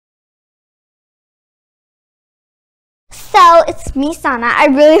So, it's me, Sana. I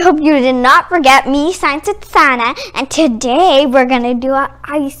really hope you did not forget me, Science with Sana. And today, we're going to do an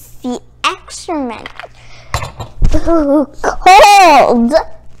icy experiment. Ooh, cold!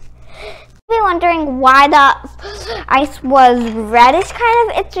 You'll be wondering why the ice was reddish,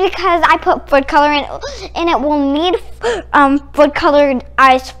 kind of. It's because I put food color in, and it will need food colored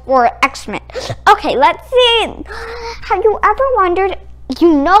ice for experiment. Okay, let's see. Have you ever wondered,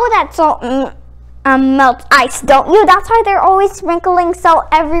 you know that salt melts ice, don't you? That's why they're always sprinkling salt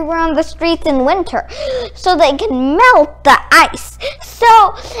everywhere on the streets in winter, so they can melt the ice.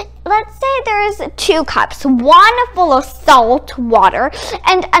 So let's say there's 2 cups, one full of salt water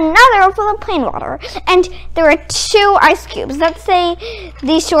and another full of plain water, and there are 2 ice cubes. Let's say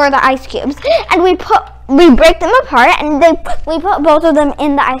these 2 are the ice cubes, and we break them apart, and we put both of them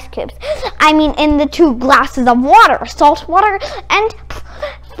in the ice cubes. I mean, in the 2 glasses of water, salt water and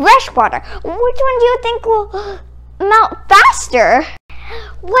fresh water. Which one do you think will melt faster?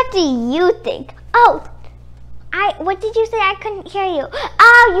 What do you think? Oh, what did you say? I couldn't hear you.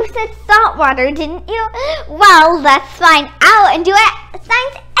 Oh, you said salt water, didn't you? Well, let's find out and do a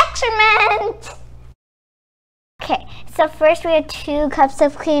science experiment. Okay, so first we have 2 cups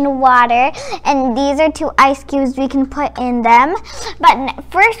of clean water, and these are 2 ice cubes we can put in them. But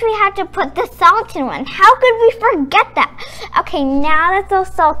first we have to put the salt in one. How could we forget that? Okay, now that's all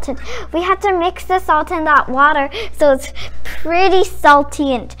salted, we have to mix the salt in that water so it's pretty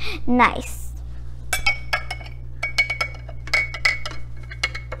salty and nice.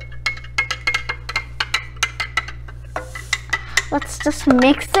 Let's just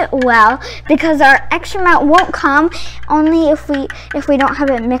mix it well, because our experiment won't come only if we don't have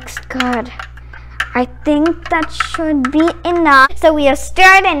it mixed good. I think that should be enough. So we have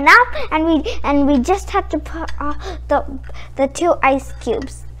stirred enough, and we just have to put the 2 ice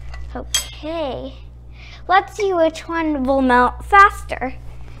cubes. Okay, let's see which one will melt faster.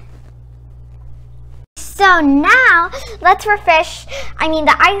 So now, let's refresh. I mean,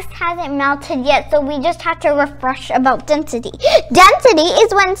 the ice hasn't melted yet, so we just have to refresh about density. Density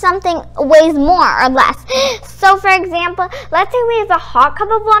is when something weighs more or less. So for example, let's say we have a hot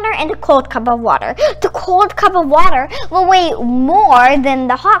cup of water and a cold cup of water. The cold cup of water will weigh more than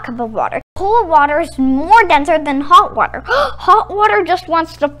the hot cup of water. Cold water is more denser than hot water. Hot water just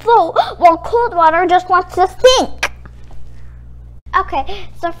wants to float, while cold water just wants to sink. Okay,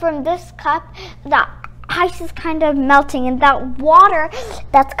 so from this cup, the ice is kind of melting, and that water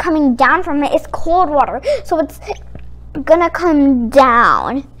that's coming down from it is cold water, so it's gonna come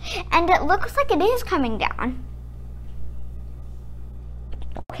down, and it looks like it is coming down.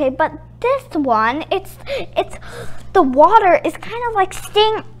 Okay, but this one, it's the water is kind of like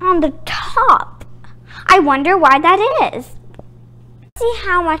staying on the top. I wonder why that is. See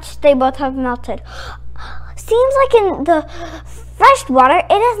how much they both have melted. Seems like in the fresh water, it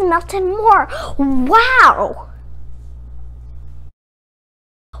has melted more. Wow!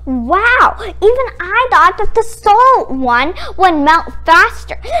 Wow! Even I thought that the salt one would melt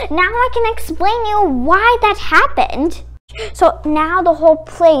faster. Now I can explain you why that happened. So now the whole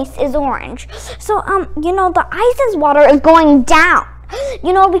place is orange. So, you know, the ice's water is going down.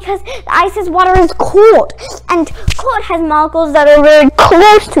 You know, because the ice's water is cold, and cold has molecules that are very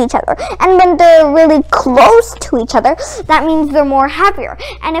close to each other, and when they're really close to each other, that means they're more heavier,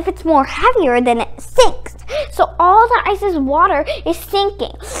 and if it's more heavier, then it sinks. So all the ice's water is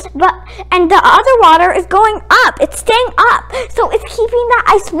sinking, and the other water is going up. It's staying up, so it's keeping the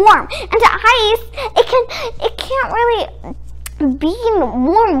ice warm, and the ice, it can't really be in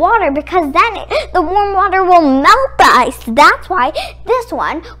warm water, because then the warm water will melt the ice. That's why this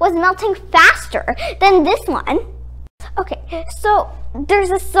one was melting faster than this one. Okay, so there's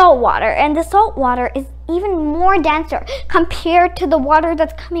the salt water, and the salt water is even more denser compared to the water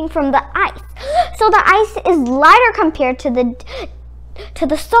that's coming from the ice. So the ice is lighter compared to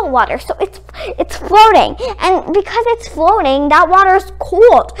the salt water, so it's floating, and because it's floating, that water is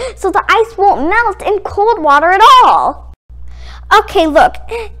cold, so the ice won't melt in cold water at all. Okay, look,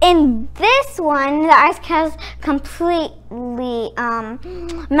 in this one, the ice has completely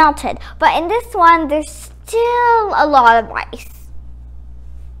melted, but in this one, there's still a lot of ice.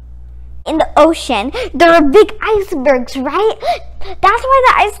 In the ocean, there are big icebergs, right? That's why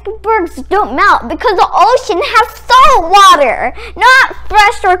the icebergs don't melt, because the ocean has salt water, not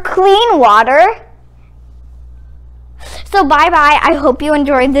fresh or clean water. So bye-bye. I hope you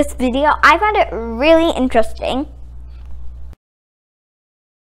enjoyed this video. I found it really interesting.